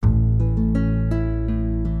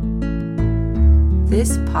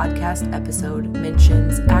This podcast episode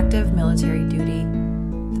mentions active military duty,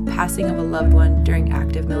 the passing of a loved one during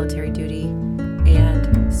active military duty,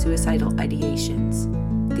 and suicidal ideations.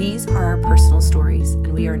 These are our personal stories,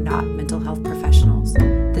 and we are not mental health professionals.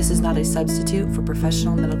 This is not a substitute for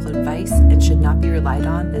professional medical advice and should not be relied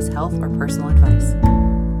on as health or personal advice.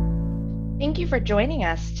 Thank you for joining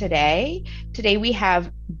us today. Today we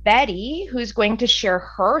have Betty, who's going to share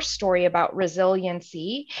her story about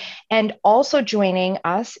resiliency. And also joining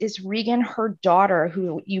us is Regan, her daughter,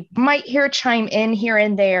 who you might hear chime in here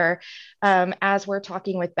and there as we're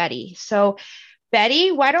talking with Betty. So Betty,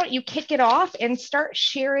 why don't you kick it off and start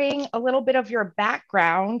sharing a little bit of your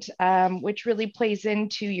background, which really plays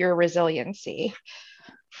into your resiliency.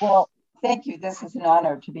 Well, thank you. This is an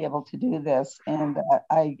honor to be able to do this. And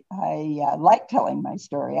I like telling my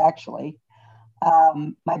story, actually.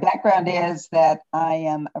 My background is that I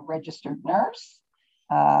am a registered nurse,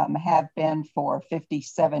 have been for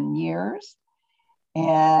 57 years,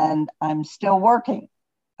 and I'm still working.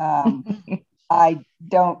 I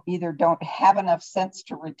don't have enough sense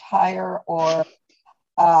to retire, or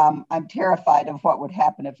I'm terrified of what would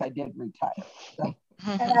happen if I did retire. So.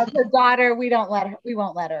 And as her daughter, we won't let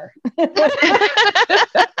her.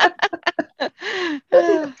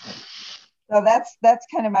 So that's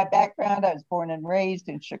kind of my background. I was born and raised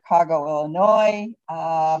in Chicago, Illinois.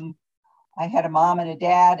 I had a mom and a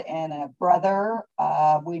dad and a brother.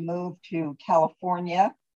 We moved to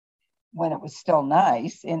California when it was still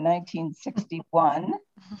nice in 1961.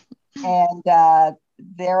 And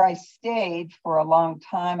there I stayed for a long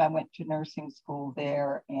time. I went to nursing school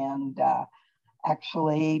there and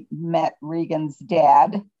actually met Regan's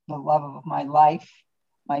dad, the love of my life,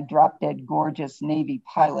 my drop dead gorgeous Navy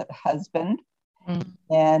pilot husband. Mm.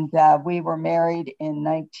 And we were married in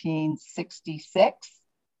 1966.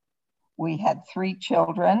 We had 3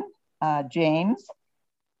 children, James,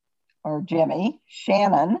 or Jimmy,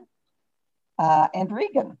 Shannon, and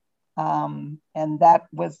Regan. And that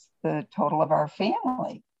was the total of our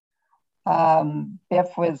family.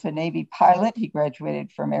 Biff was a Navy pilot. He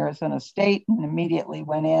graduated from Arizona State and immediately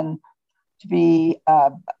went in to be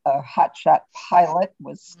a hotshot pilot,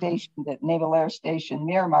 was stationed at Naval Air Station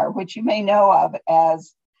Miramar, which you may know of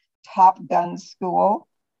as Top Gun School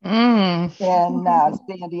in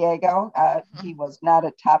San Diego. He was not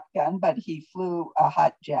a Top Gun, but he flew a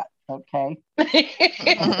hot jet, okay?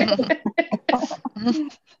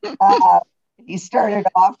 He started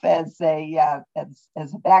off as a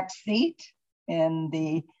back seat in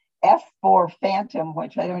the F-4 Phantom,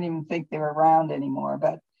 which I don't even think they're around anymore,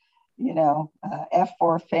 but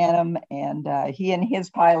F-4 Phantom, and he and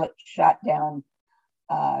his pilot shot down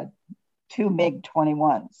 2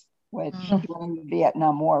 MiG-21s, which during the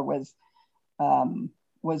Vietnam War was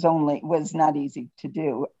not easy to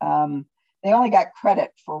do. They only got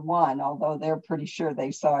credit for one, although they're pretty sure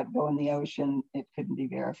they saw it go in the ocean. It couldn't be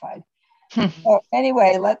verified. So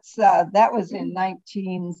anyway, that was in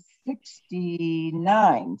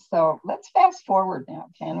 1969. So let's fast forward now,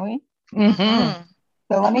 can we? Mm-hmm.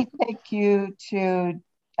 So let me take you to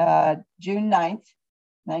June 9th,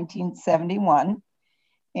 1971.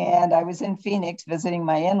 And I was in Phoenix visiting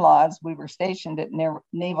my in-laws. We were stationed at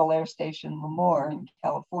Naval Air Station Lemoore in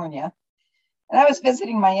California. And I was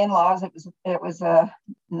visiting my in-laws. It was a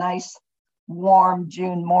nice, warm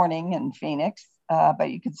June morning in Phoenix. But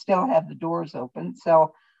you could still have the doors open.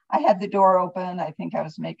 So I had the door open. I think I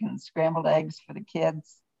was making scrambled eggs for the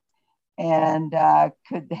kids and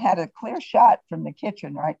had a clear shot from the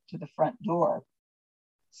kitchen right to the front door.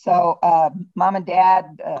 So mom and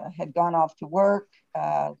dad had gone off to work.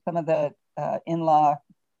 Some of the in-law,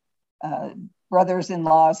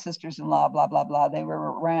 brothers-in-law, sisters-in-law, blah, blah, blah, they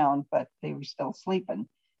were around, but they were still sleeping.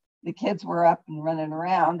 The kids were up and running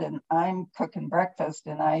around, and I'm cooking breakfast,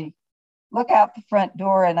 and I look out the front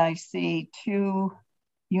door and I see 2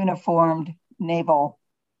 uniformed naval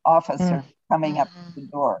officers coming up to the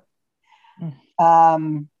door. I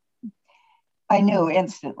knew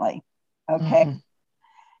instantly, okay,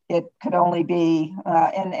 it could only be,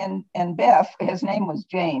 and Biff, his name was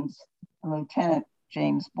James, Lieutenant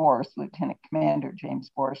James Borst, Lieutenant Commander James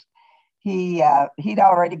Borst. He'd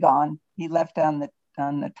already gone. He left on the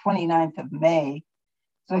 29th of May.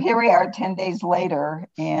 So here we are 10 days later,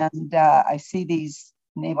 and I see these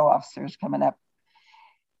naval officers coming up.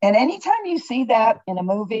 And anytime you see that in a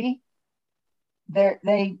movie,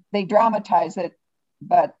 they dramatize it,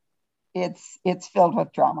 but it's filled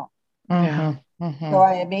with drama. Mm-hmm. Mm-hmm. So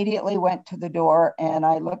I immediately went to the door and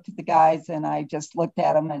I looked at the guys and I just looked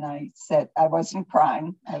at them and I said, I wasn't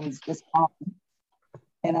crying, I was just calm.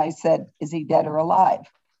 And I said, is he dead or alive?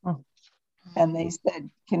 And they said,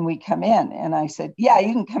 can we come in? And I said, yeah,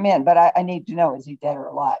 you can come in, but I need to know, is he dead or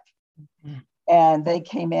alive? And they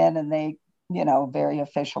came in and they, very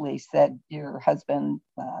officially said, your husband,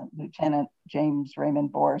 Lieutenant James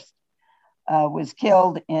Raymond Borst, was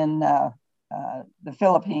killed in the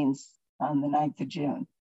Philippines on the 9th of June.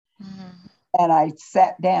 And I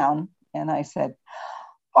sat down and I said,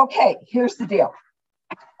 okay, here's the deal.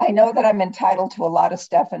 I know that I'm entitled to a lot of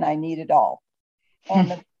stuff and I need it all.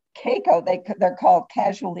 And the CACO, they're called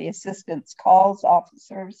Casualty Assistance Calls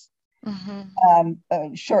Officers,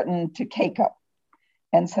 shortened to CACO.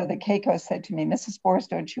 And so the CACO said to me, Mrs. Borst,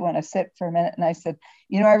 don't you want to sit for a minute? And I said,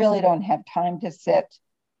 I really don't have time to sit.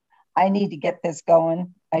 I need to get this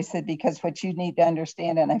going. I said, because what you need to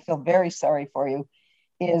understand, and I feel very sorry for you,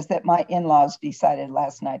 is that my in-laws decided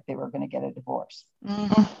last night they were going to get a divorce.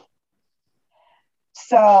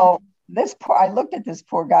 So I looked at this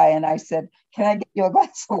poor guy and I said, can I get you a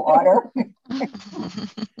glass of water?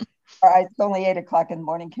 All right, it's only 8:00 in the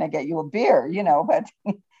morning. Can I get you a beer? But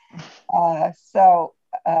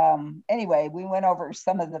anyway, we went over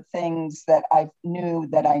some of the things that I knew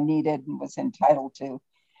that I needed and was entitled to.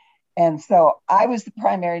 And so I was the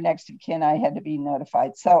primary next of kin. I had to be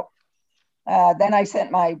notified. So then I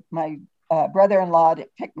sent my brother-in-law to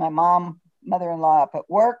pick my mother-in-law up at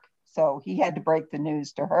work. So he had to break the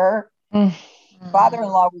news to her.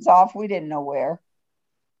 Father-in-law was off. We didn't know where.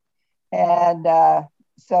 And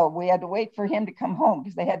so we had to wait for him to come home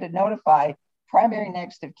because they had to notify primary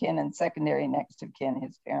next of kin and secondary next of kin,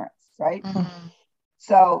 his parents, right?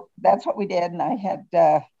 So that's what we did. And I had,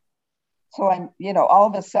 so I'm, all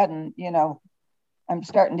of a sudden, I'm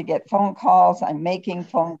starting to get phone calls. I'm making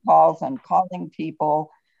phone calls. I'm calling people.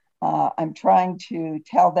 I'm trying to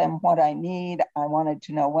tell them what I need. I wanted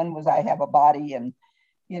to know when was I have a body, and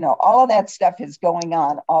all of that stuff is going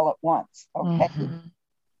on all at once. Okay.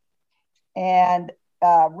 And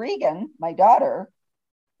Regan, my daughter,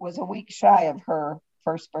 was a week shy of her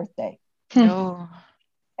first birthday.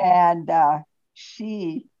 And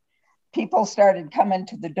people started coming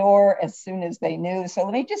to the door as soon as they knew. So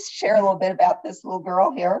let me just share a little bit about this little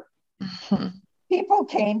girl here. People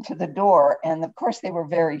came to the door, and of course they were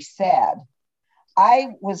very sad.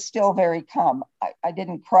 I was still very calm. I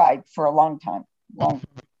didn't cry for a long time.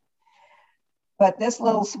 But this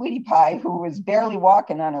little sweetie pie, who was barely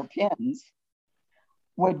walking on her pins,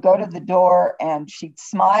 would go to the door and she'd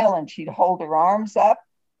smile and she'd hold her arms up.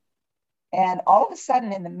 And all of a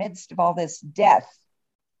sudden, in the midst of all this death,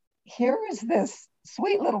 here was this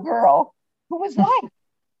sweet little girl who was life.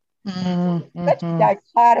 Such a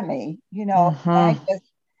dichotomy, I just,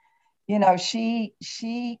 she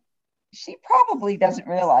probably doesn't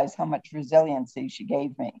realize how much resiliency she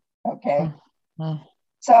gave me. Okay.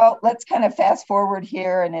 So let's kind of fast forward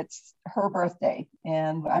here, and it's her birthday,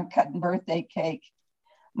 and I'm cutting birthday cake.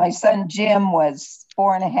 My son Jim was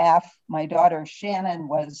 4.5. My daughter Shannon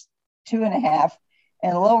was 2.5,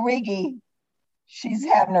 and little Riggy, she's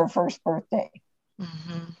having her first birthday.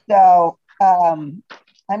 So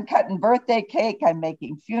I'm cutting birthday cake. I'm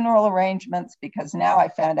making funeral arrangements because now I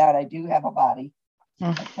found out I do have a body.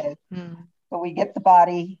 Okay. So we get the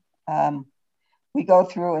body. We go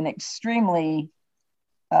through an extremely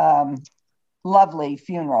lovely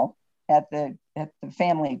funeral at the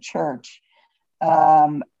family church,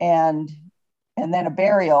 and then a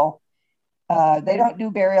burial. They don't do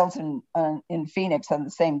burials in Phoenix on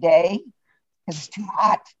the same day because it's too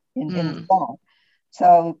hot in the summer.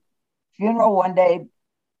 So funeral one day,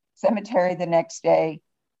 cemetery the next day.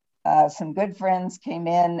 Some good friends came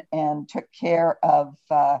in and took care of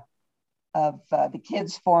the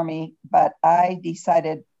kids for me, but I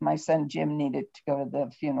decided my son Jim needed to go to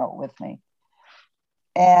the funeral with me.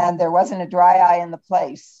 And there wasn't a dry eye in the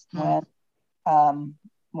place when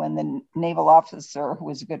the naval officer, who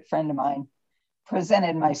was a good friend of mine,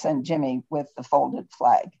 presented my son Jimmy with the folded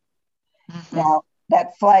flag. Now,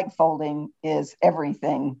 that flag folding is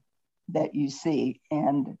everything that you see.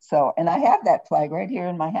 And I have that flag right here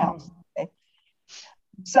in my house. Okay?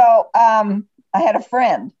 So I had a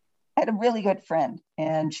friend. I had a really good friend,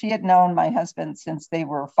 and she had known my husband since they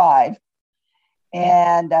were 5.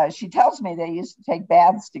 And she tells me they used to take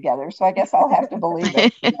baths together. So I guess I'll have to believe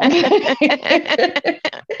it.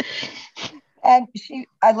 And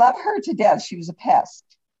I love her to death. She was a pest.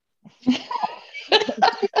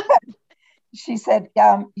 She said,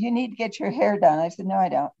 you need to get your hair done. I said, no, I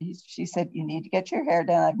don't. She said, you need to get your hair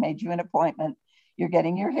done. I've made you an appointment. You're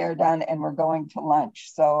getting your hair done and we're going to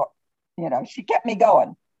lunch. So, she kept me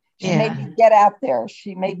going. She made me get out there.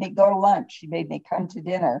 She made me go to lunch. She made me come to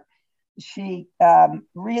dinner. She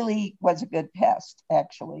really was a good pest,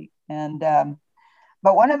 actually. And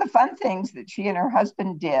But one of the fun things that she and her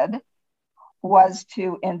husband did was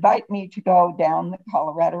to invite me to go down the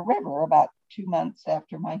Colorado River about 2 months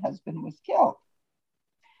after my husband was killed.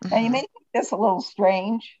 Now, you may think this a little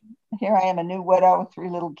strange. Here I am, a new widow, 3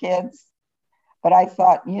 little kids. But I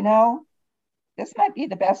thought, this might be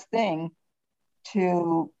the best thing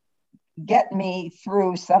to get me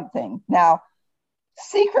through something. Now,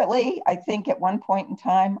 secretly, I think at one point in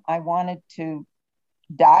time, I wanted to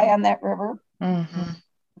die on that river. Mm-hmm.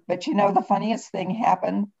 But the funniest thing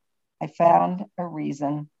happened. I found a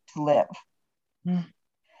reason to live. Mm.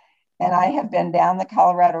 And I have been down the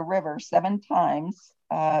Colorado River 7 times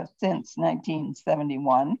since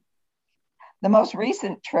 1971. The most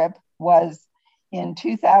recent trip was in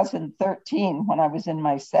 2013 when I was in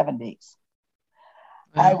my 70s.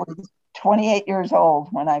 Wow. I was 28 years old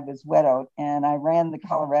when I was widowed, and I ran the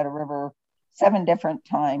Colorado River 7 different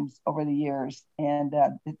times over the years. And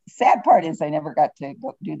the sad part is I never got to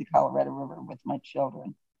go do the Colorado River with my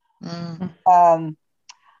children. Mm.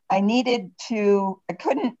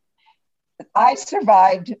 I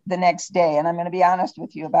survived the next day, and I'm going to be honest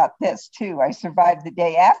with you about this too. I survived the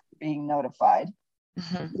day after being notified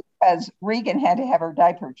because Regan had to have her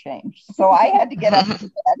diaper changed. So I had to get up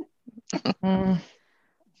to bed,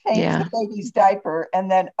 change the baby's diaper,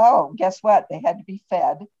 and then, guess what? They had to be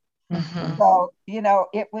fed. Mm-hmm. So,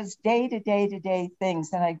 it was day to day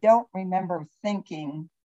things. And I don't remember thinking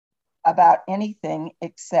about anything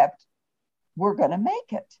except we're going to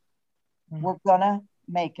make it. We're going to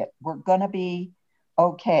make it. We're going to be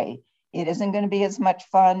okay. It isn't going to be as much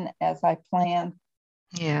fun as I planned.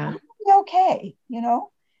 Yeah. Okay.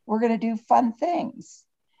 We're going to do fun things.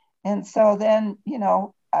 And so then,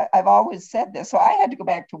 I've always said this. So I had to go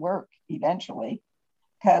back to work eventually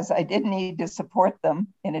because I did need to support them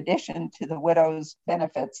in addition to the widow's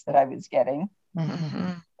benefits that I was getting.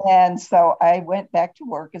 Mm-hmm. And so I went back to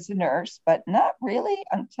work as a nurse, but not really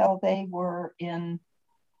until they were in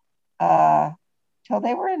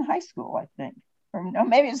high school, I think. Or no,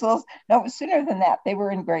 maybe it was sooner than that. They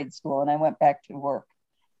were in grade school and I went back to work.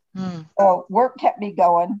 So work kept me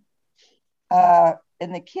going. And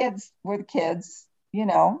the kids were the kids,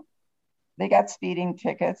 they got speeding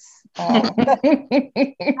tickets. Not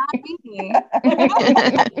easy.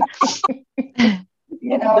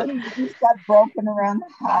 Things got broken around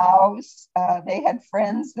the house. They had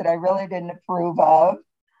friends that I really didn't approve of.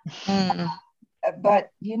 But,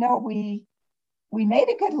 we made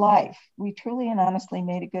a good life. We truly and honestly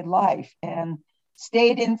made a good life and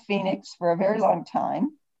stayed in Phoenix for a very long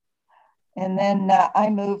time. And then I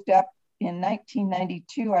moved up in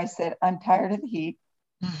 1992. I said, I'm tired of the heat.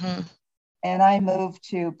 Mm-hmm. And I moved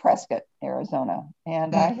to Prescott, Arizona.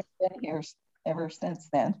 And I have been here ever since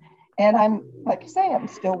then. And I'm, like I say, I'm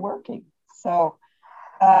still working. So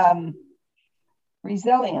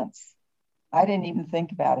resilience, I didn't even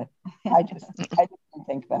think about it. I didn't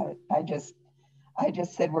think about it. I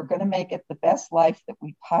just said, we're going to make it the best life that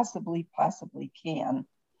we possibly can.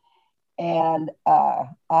 And I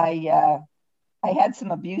had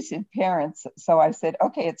some abusive parents. So I said,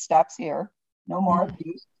 okay, it stops here. No more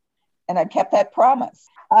abuse. And I kept that promise.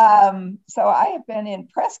 So I have been in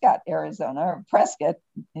Prescott, Arizona, or Prescott.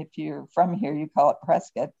 If you're from here, you call it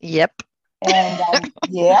Prescott. Yep. And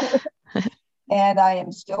and I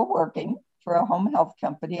am still working for a home health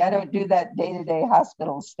company. I don't do that day-to-day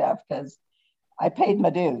hospital stuff because I paid my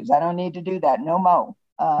dues. I don't need to do that no more.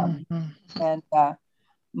 And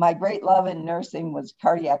my great love in nursing was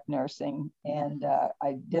cardiac nursing. And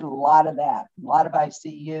I did a lot of that, a lot of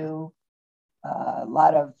ICU, a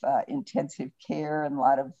lot of intensive care and a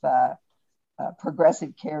lot of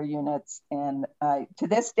progressive care units. And to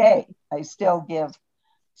this day, I still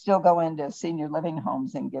go into senior living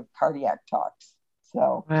homes and give cardiac talks.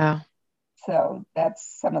 So, wow. So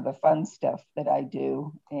that's some of the fun stuff that I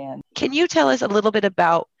do. And can you tell us a little bit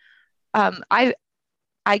about, I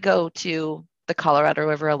go to the Colorado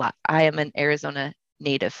River a lot. I am an Arizona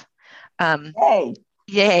native.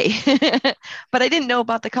 Yay. But I didn't know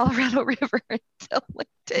about the Colorado River until like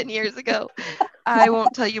 10 years ago. I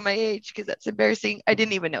won't tell you my age because that's embarrassing. I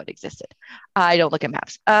didn't even know it existed. I don't look at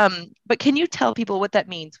maps. But can you tell people what that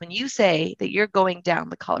means when you say that you're going down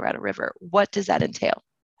the Colorado River? What does that entail?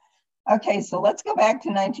 Okay, so let's go back to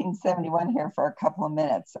 1971 here for a couple of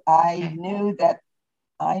minutes. I knew that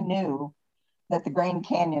the Grand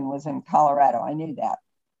Canyon was in Colorado. I knew that.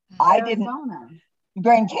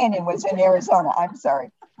 Grand Canyon was in Arizona. I'm sorry,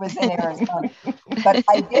 was in Arizona. But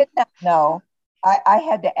I did not know. I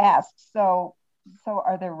had to ask. So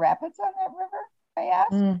are there rapids on that river? I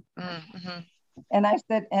asked. Mm-hmm. And I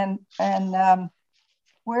said, and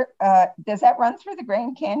where does that run through the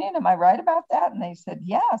Grand Canyon? Am I right about that? And they said,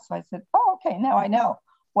 yeah. So I said, oh, okay, now I know.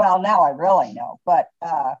 Well, now I really know, but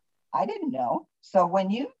I didn't know. So when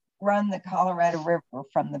you run the Colorado River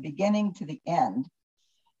from the beginning to the end,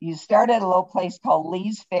 you start at a little place called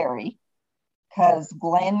Lee's Ferry, because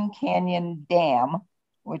Glen Canyon Dam,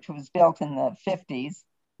 which was built in the 50s,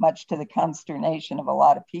 much to the consternation of a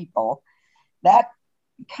lot of people, that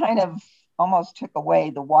kind of almost took away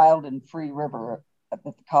the wild and free river that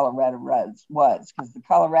the Colorado was, because the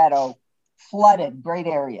Colorado flooded great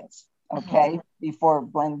areas, okay, before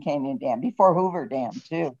Glen Canyon Dam, before Hoover Dam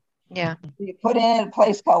too. Yeah. You put in a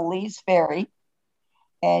place called Lee's Ferry,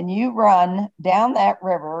 and you run down that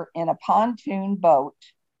river in a pontoon boat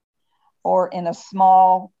or in a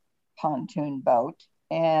small pontoon boat,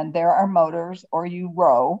 and there are motors, or you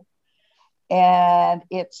row, and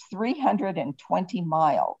it's 320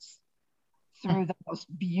 miles through the most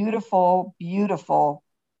beautiful, beautiful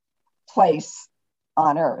place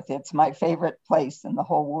on earth. It's my favorite place in the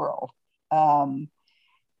whole world.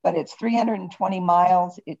 But it's 320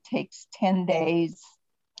 miles. It takes 10 days.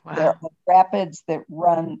 Wow. There are rapids that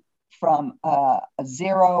run from a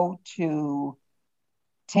 0 to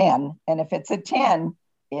 10. And if it's a 10,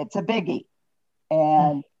 it's a biggie.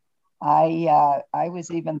 And I was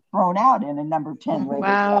even thrown out in a number 10 rated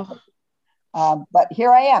Wow. rapid. But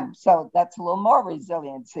here I am. So that's a little more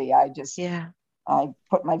resiliency. I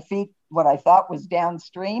put my feet, what I thought was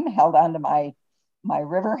downstream, held onto my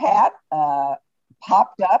river hat,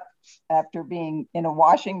 popped up after being in a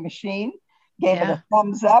washing machine, gave it a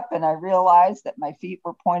thumbs up, and I realized that my feet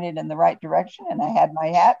were pointed in the right direction, and I had my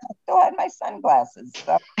hat, I still had my sunglasses.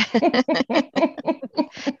 So.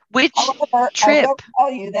 Which However, trip? I will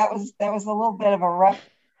tell you, that was a little bit of a rough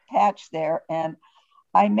patch there, and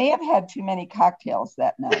I may have had too many cocktails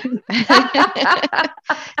that night.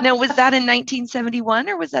 Now, was that in 1971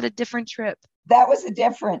 or was that a different trip? That was a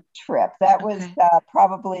different trip. That was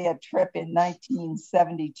probably a trip in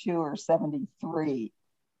 1972 or 73.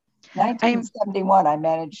 1971, I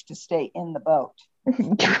managed to stay in the boat.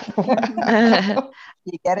 You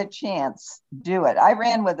get a chance, do it. I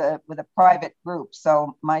ran with a private group,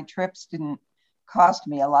 so my trips didn't cost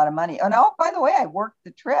me a lot of money. And by the way, I worked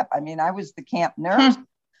the trip. I mean, I was the camp nurse.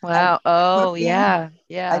 Wow. Oh, yeah.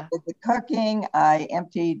 I did the cooking. I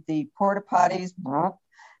emptied the porta potties.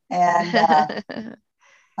 And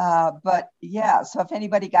but yeah, so if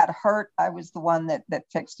anybody got hurt, I was the one that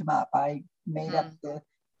fixed them up. I made up the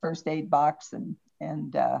first aid box and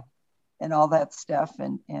all that stuff,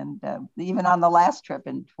 and even on the last trip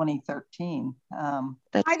in 2013.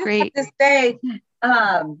 That's I just great. have to say,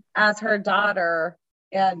 as her daughter,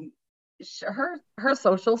 and her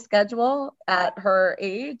social schedule at her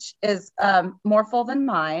age is more full than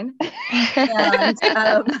mine. And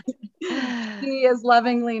she is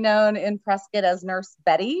lovingly known in Prescott as Nurse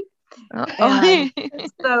Betty.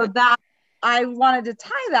 And so that I wanted to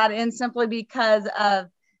tie that in simply because of,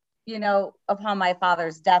 upon my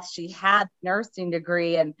father's death, she had a nursing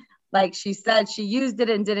degree, and like she said, she used it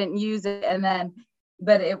and didn't use it. And then,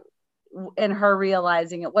 in her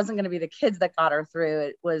realizing it wasn't going to be the kids that got her through,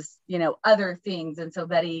 it was, other things. And so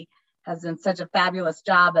Betty has done such a fabulous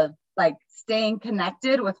job of like staying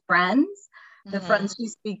connected with friends. The friends she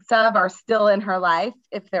speaks of are still in her life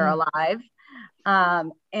if they're alive.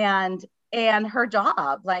 And her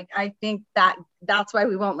job, like, I think that's why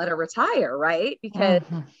we won't let her retire, right? Because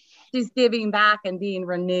she's giving back and being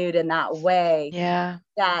renewed in that way. Yeah.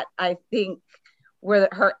 That I think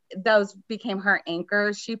those became her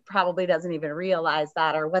anchors. She probably doesn't even realize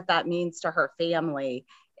that or what that means to her family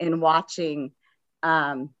in watching,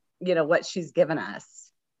 what she's given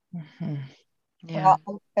us. Yeah.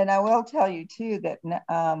 Well, and I will tell you too that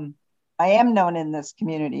I am known in this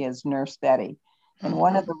community as Nurse Betty. And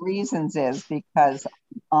one of the reasons is because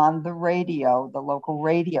on the radio, the local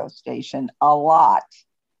radio station, a lot,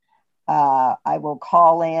 I will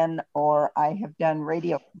call in, or I have done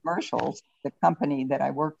radio commercials, the company that I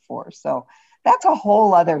work for. So that's a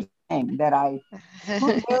whole other thing that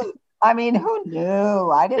who knew? I mean, who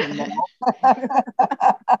knew? I didn't know.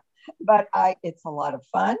 But it's a lot of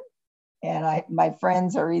fun. And my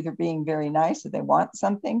friends are either being very nice or they want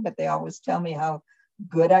something, but they always tell me how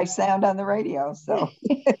good I sound on the radio. So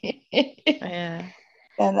yeah.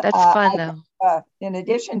 And that's fun though. In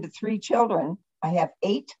addition to 3 children, I have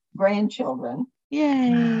 8 grandchildren.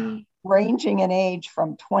 Yay. Ranging in age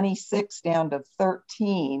from 26 down to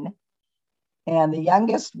 13. And the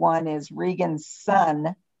youngest one is Regan's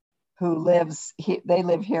son, who they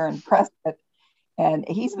live here in Prescott, and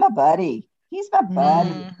he's my buddy.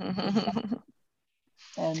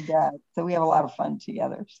 And so we have a lot of fun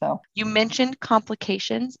together. So You mentioned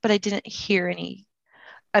complications, but I didn't hear any.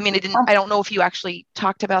 I mean, I don't know if you actually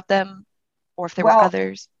talked about them or if there were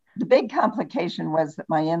others. The big complication was that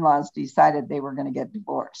my in-laws decided they were going to get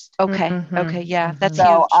divorced. Okay. Mm-hmm. Okay. Yeah. That's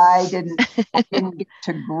so huge. I didn't get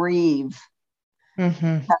to grieve.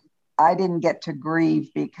 Mm-hmm. I didn't get to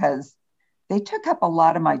grieve because they took up a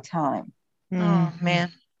lot of my time. Oh,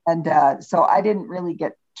 man. And so I didn't really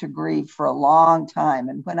get to grieve for a long time.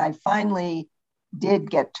 And when I finally did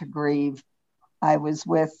get to grieve, I was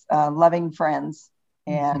with loving friends,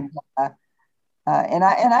 and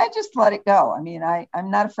I just let it go. I mean,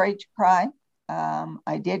 I'm not afraid to cry.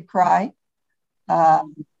 I did cry. I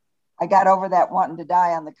got over that wanting to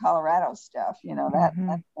die on the Colorado stuff.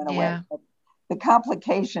 That went away. But the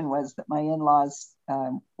complication was that my in-laws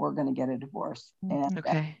were going to get a divorce, and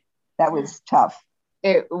that was tough.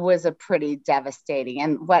 It was a pretty devastating.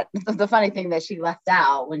 And what the funny thing that she left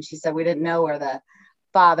out when she said we didn't know where the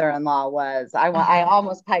father-in-law was, I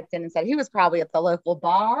almost piped in and said he was probably at the local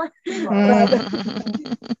bar.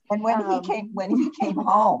 And when he came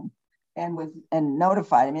home and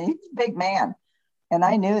notified, I mean, he's a big man, and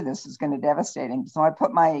I knew this was going to devastate him. So I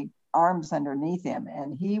put my arms underneath him,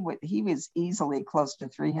 and he was easily close to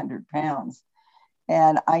 300 pounds.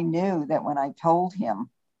 And I knew that when I told him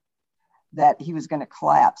that he was going to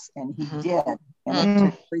collapse, and he did. And it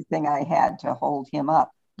took everything I had to hold him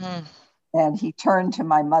up. And he turned to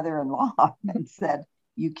my mother-in-law and said,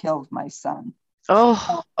 "You killed my son."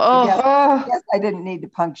 Oh. I guess I didn't need to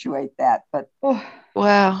punctuate that, but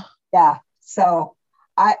wow. Yeah. So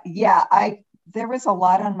there was a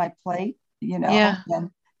lot on my plate, and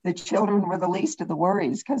the children were the least of the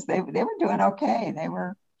worries because they were doing okay. They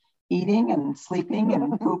were eating and sleeping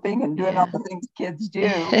and pooping and doing all the things kids do.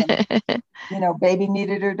 And, baby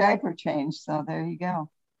needed her diaper change. So there you go.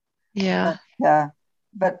 Yeah.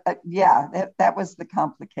 But that was the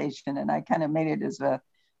complication. And I kind of made it as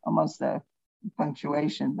almost a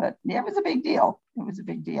punctuation, but it was a big deal. It was a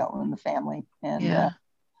big deal in the family. And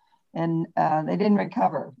they didn't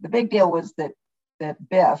recover. The big deal was that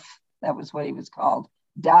Biff, that was what he was called,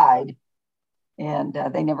 died, and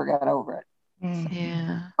they never got over it.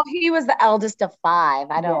 Yeah. Well, he was the eldest of 5.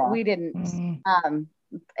 We didn't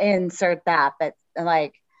insert that, but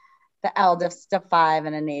like the eldest of 5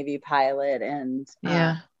 and a Navy pilot. And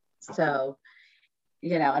so,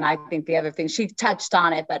 and I think the other thing, she touched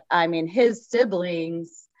on it, but I mean, his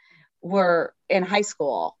siblings were in high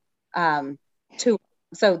school too.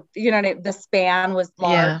 So, the span was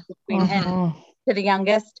large between him to the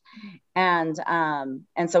youngest. And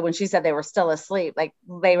so when she said they were still asleep, like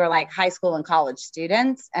they were like high school and college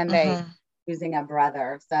students, and they using a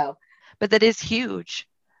brother. So, but that is huge.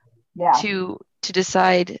 Yeah. To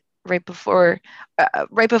decide right before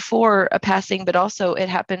a passing, but also it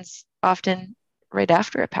happens often right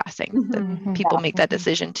after a passing that people make that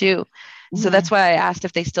decision too. So that's why I asked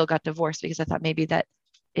if they still got divorced, because I thought maybe that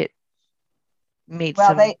it made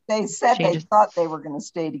they said changes. They thought they were going to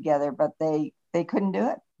stay together, but they couldn't do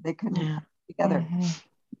it. They couldn't get together,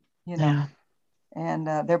 and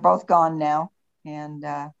they're both gone now. And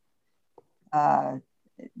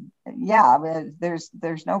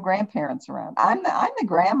there's no grandparents around. I'm the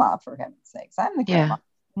grandma, for heaven's sakes. I'm the grandma.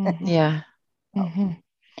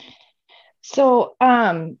 So,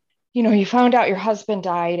 you found out your husband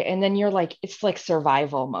died, and then you're like, it's like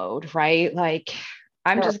survival mode, right? Like,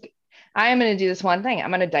 I am going to do this one thing. I'm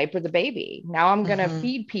going to diaper the baby. Now I'm going to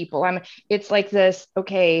feed people. It's like this,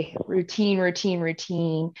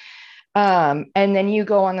 routine. And then you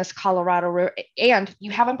go on this Colorado River, and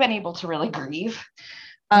you haven't been able to really grieve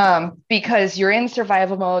because you're in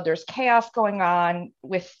survival mode. There's chaos going on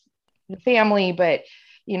with the family, but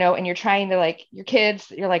and you're trying to, like, your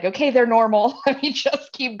kids, you're like, okay, they're normal. You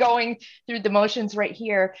just keep going through the motions right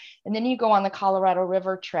here. And then you go on the Colorado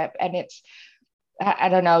River trip, and it's, I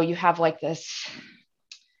don't know, you have like this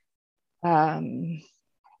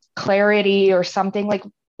clarity or something. Like,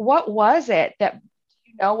 what was it that,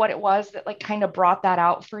 what it was that like kind of brought that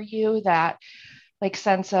out for you, that like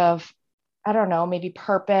sense of, I don't know, maybe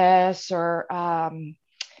purpose or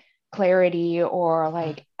clarity, or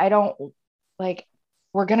like,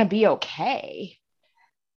 we're going to be okay?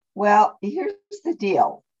 Well, here's the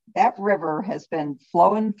deal. That river has been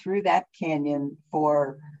flowing through that canyon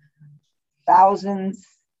for thousands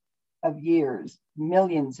of years,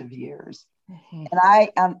 millions of years. And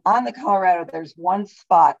on the Colorado, there's one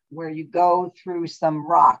spot where you go through some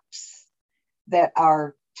rocks that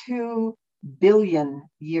are 2 billion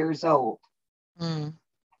years old. And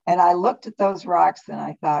I looked at those rocks and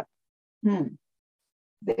I thought,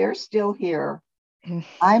 they're still here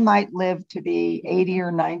I might live to be 80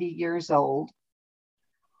 or 90 years old,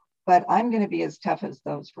 but I'm going to be as tough as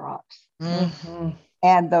those rocks. Mm-hmm.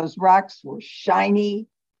 And those rocks were shiny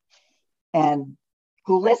and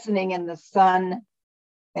glistening in the sun.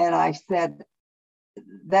 And I said,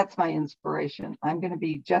 that's my inspiration. I'm going to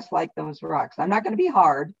be just like those rocks. I'm not going to be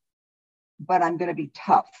hard, but I'm going to be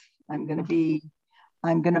tough. I'm going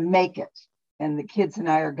to make it. And the kids and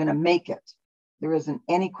I are going to make it. There isn't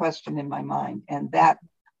any question in my mind. And that,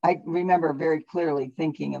 I remember very clearly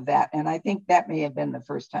thinking of that. And I think that may have been the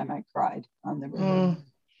first time I cried on the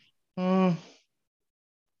river.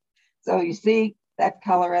 So you see, that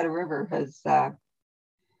Colorado River has,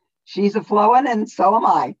 she's a flowing and so am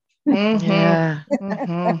I. Yeah.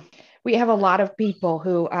 We have a lot of people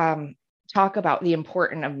who talk about the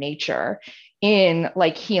importance of nature in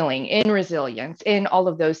like healing, in resilience, in all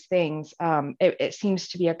of those things. It seems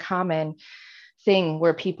to be a common thing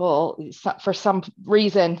where people, for some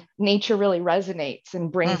reason, nature really resonates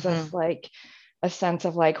and brings us like a sense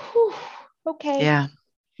of like, whew, okay.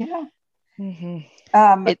 Yeah.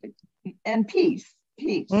 And peace.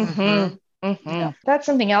 Yeah. That's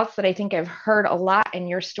something else that I think I've heard a lot in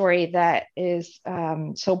your story that is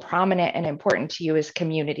so prominent and important to you is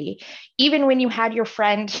community. Even when you had your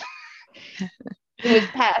friend who was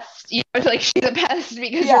pest, you know, like she's a pest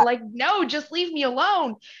because you're like, no, just leave me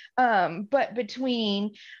alone. But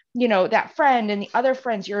between, you know, that friend and the other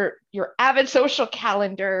friends, your avid social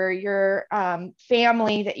calendar, your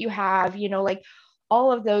family that you have, you know, like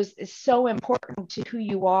all of those is so important to who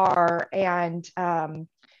you are and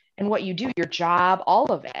what you do, your job,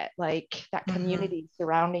 all of it, like that community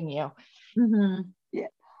surrounding you. Yeah.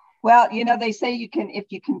 Well, you know, they say if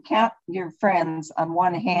you can count your friends on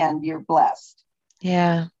one hand, you're blessed.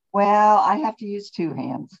 Yeah. Well, I have to use two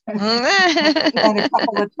hands and a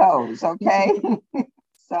couple of toes. Okay.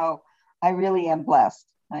 So I really am blessed.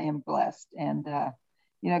 I am blessed. And,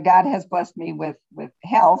 you know, God has blessed me with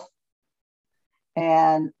health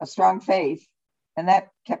and a strong faith. And that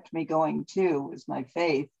kept me going too, was my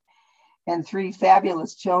faith. And 3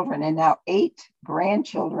 fabulous children and now 8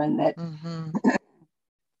 grandchildren that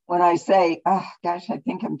when I say, oh gosh, I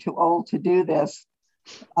think I'm too old to do this.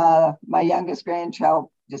 My youngest grandchild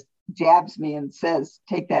just jabs me and says,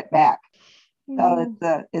 take that back. So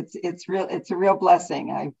it's a real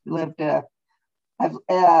blessing. I've lived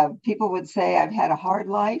people would say I've had a hard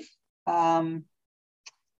life. And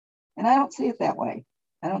I don't see it that way.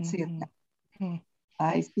 I don't see it that way.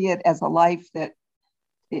 I see it as a life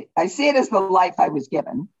I see it as the life I was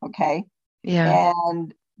given. Okay. Yeah.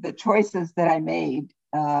 And the choices that I made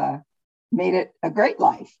it a great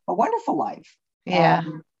life, a wonderful life. Yeah.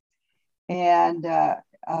 I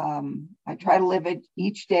try to live it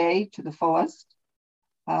each day to the fullest.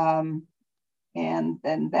 And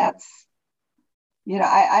then that's, you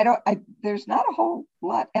know, there's not a whole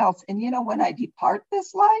lot else. And, you know, when I depart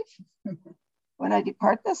this life,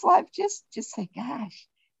 just say, gosh,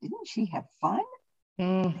 didn't she have fun?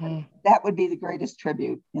 That would be the greatest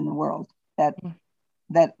tribute in the world, that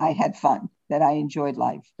I had fun, that I enjoyed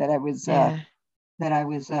life, that I was a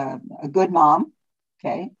good mom.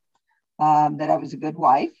 Okay. That I was a good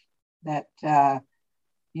wife, that,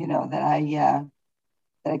 you know, that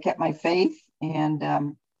I kept my faith,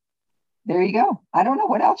 and there you go. I don't know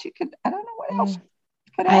what else could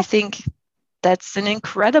I think that's an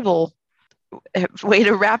incredible way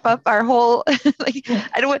to wrap up our whole, like,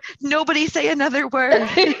 I don't want nobody say another word.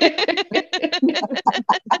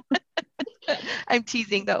 I'm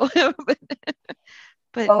teasing though.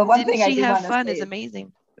 But well, the one thing she have fun is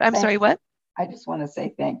amazing. I'm sorry, what? I just want to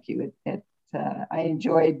say thank you. I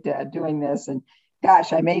enjoyed doing this, and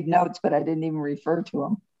gosh, I made notes, but I didn't even refer to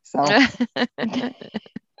them. So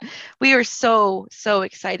we are so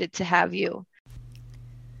excited to have you.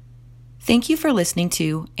 Thank you for listening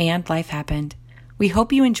to And Life Happened. We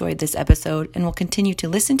hope you enjoyed this episode and will continue to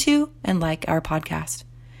listen to and like our podcast.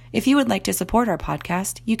 If you would like to support our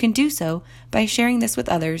podcast, you can do so by sharing this with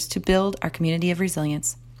others to build our community of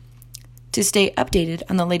resilience. To stay updated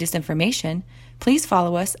on the latest information, please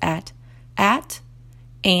follow us at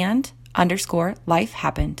 @and_life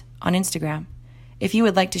happened on Instagram. If you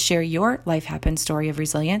would like to share your life happened story of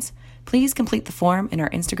resilience, please complete the form in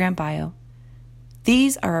our Instagram bio.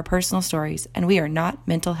 These are our personal stories, and we are not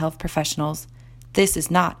mental health professionals. This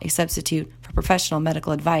is not a substitute for professional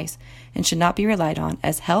medical advice and should not be relied on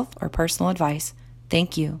as health or personal advice.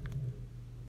 Thank you.